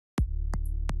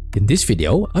In this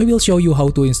video, I will show you how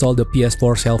to install the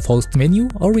PS4 self-host menu,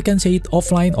 or we can say it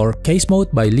offline or case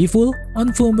mode by Leeful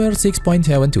on firmware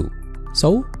 6.72.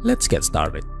 So, let's get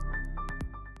started.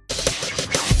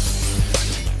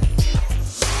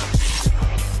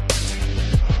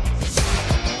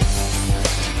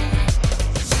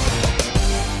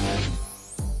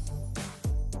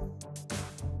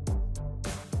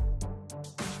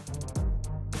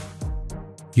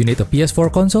 You need a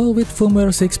PS4 console with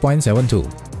firmware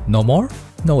 6.72. No more,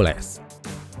 no less.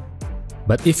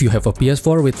 But if you have a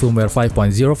PS4 with firmware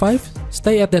 5.05,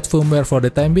 stay at that firmware for the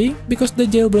time being because the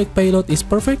jailbreak payload is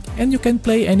perfect and you can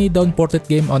play any downported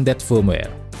game on that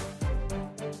firmware.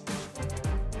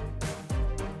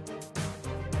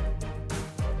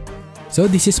 So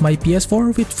this is my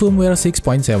PS4 with firmware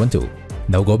 6.72.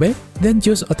 Now go back, then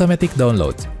choose automatic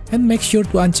download and make sure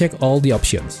to uncheck all the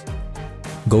options.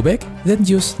 Go back, then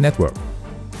choose network.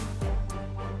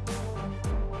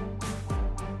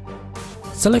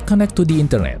 Select connect to the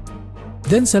internet.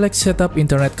 Then select setup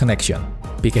internet connection.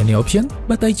 Pick any option,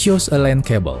 but I chose a LAN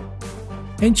cable.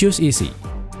 And choose easy.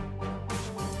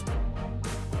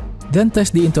 Then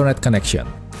test the internet connection.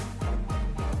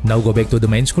 Now go back to the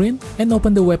main screen and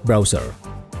open the web browser.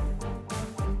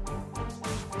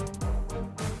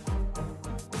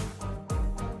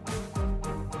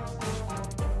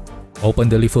 Open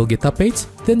the Leeful GitHub page,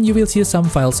 then you will see some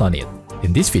files on it.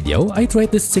 In this video, I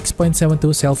tried the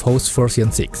 6.72 self-host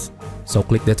version 6. So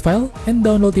click that file and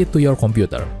download it to your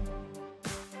computer.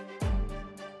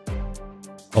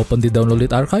 Open the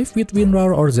downloaded archive with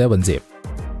WinRAR or 7-zip.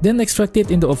 Then extract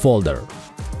it into a folder.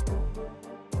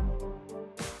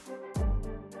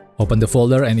 Open the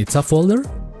folder and its subfolder.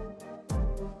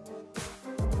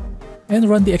 And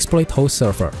run the exploit host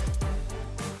server.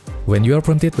 When you are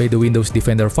prompted by the Windows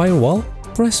Defender firewall,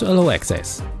 press Allow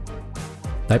Access.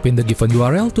 Type in the given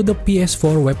URL to the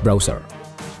PS4 web browser.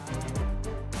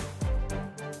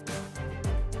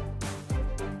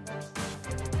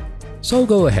 So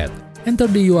go ahead, enter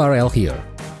the URL here.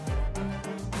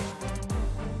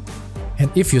 And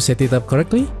if you set it up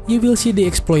correctly, you will see the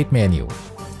exploit menu.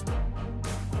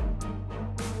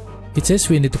 It says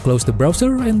we need to close the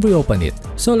browser and reopen it,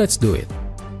 so let's do it.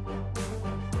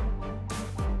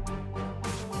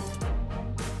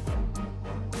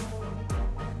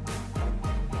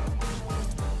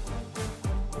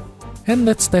 And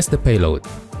let's test the payload.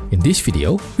 In this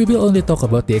video, we will only talk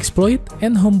about the exploit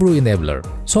and homebrew enabler,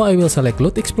 so I will select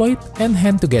load exploit and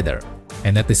hand together.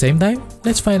 And at the same time,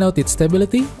 let's find out its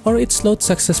stability or its load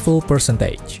successful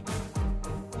percentage.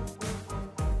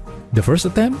 The first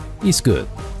attempt is good.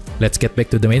 Let's get back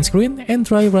to the main screen and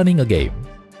try running a game.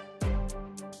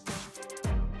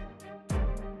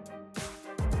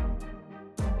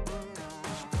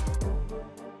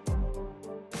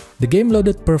 The game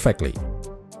loaded perfectly.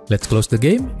 Let's close the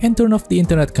game and turn off the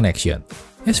internet connection,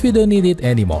 as we don't need it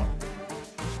anymore.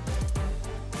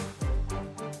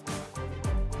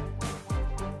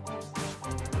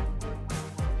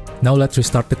 Now let's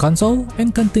restart the console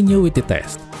and continue with the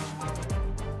test.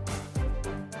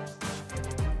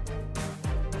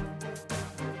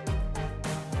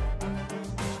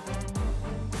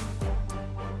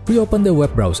 Reopen the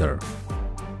web browser.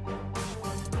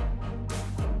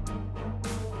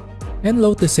 And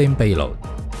load the same payload.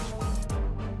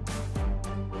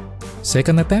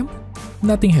 Second attempt,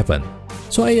 nothing happened,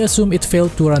 so I assume it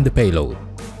failed to run the payload.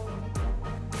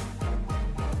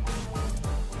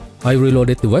 I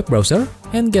reloaded the web browser,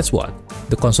 and guess what?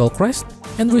 The console crashed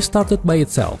and restarted by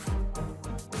itself.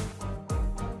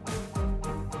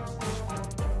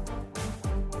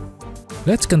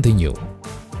 Let's continue.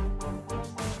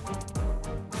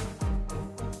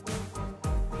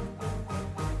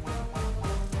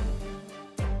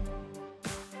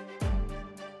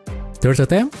 Third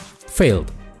attempt,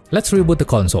 failed. Let's reboot the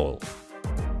console.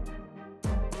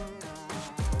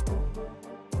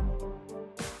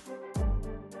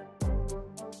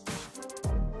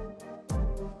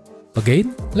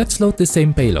 Again, let's load the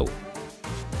same payload.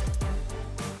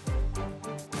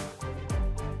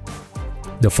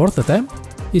 The fourth attempt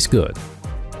is good.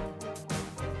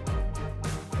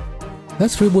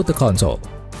 Let's reboot the console.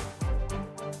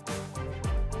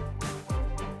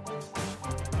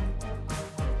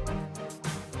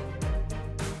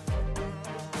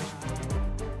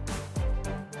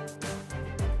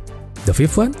 The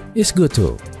fifth one is good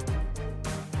too.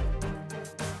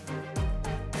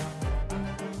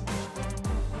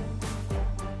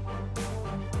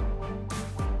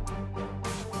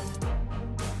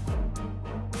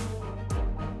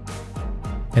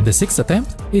 And the sixth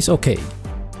attempt is okay.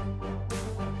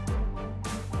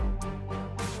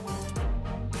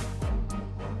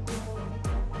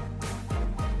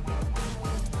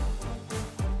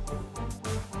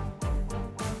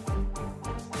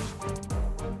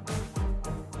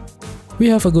 we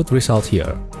have a good result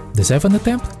here. The 7th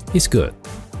attempt is good.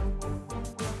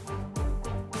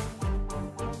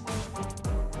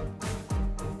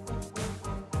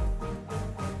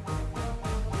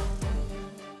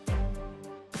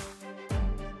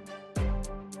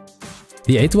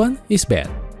 The 8th one is bad.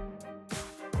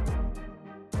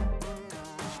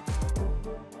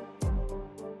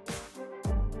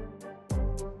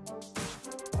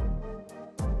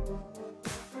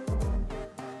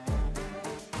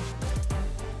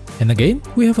 And again,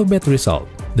 we have a bad result.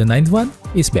 The 9th one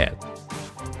is bad.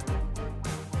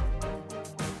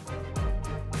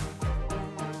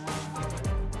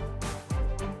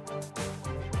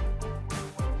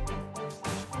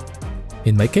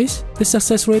 In my case, the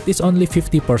success rate is only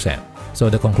 50%. So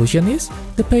the conclusion is,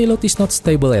 the payload is not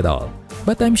stable at all.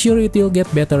 But I'm sure it will get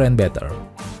better and better.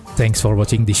 Thanks for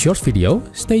watching this short video.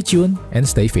 Stay tuned and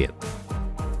stay fit.